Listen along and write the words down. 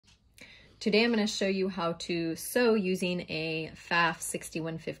Today I'm going to show you how to sew using a Pfaff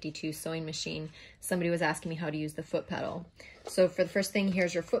 6152 sewing machine. Somebody was asking me how to use the foot pedal. So for the first thing,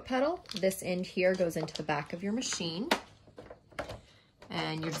 here's your foot pedal. This end here goes into the back of your machine.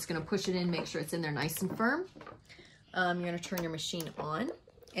 And you're just going to push it in, make sure it's in there nice and firm. You're going to turn your machine on.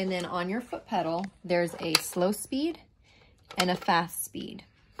 And then on your foot pedal, there's a slow speed and a fast speed.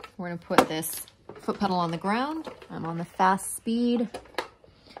 We're going to put this foot pedal on the ground. I'm on the fast speed.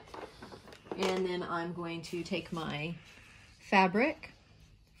 And then I'm going to take my fabric.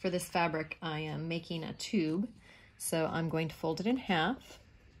 For this fabric, I am making a tube. So I'm going to fold it in half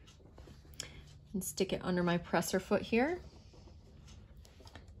and stick it under my presser foot here.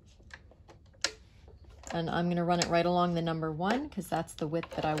 And I'm going to run it right along the number 1 because that's the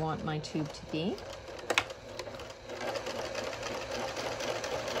width that I want my tube to be.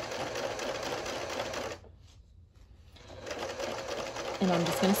 And I'm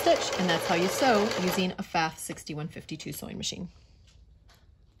just going to stitch, and that's how you sew using a Pfaff 6152 sewing machine.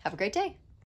 Have a great day.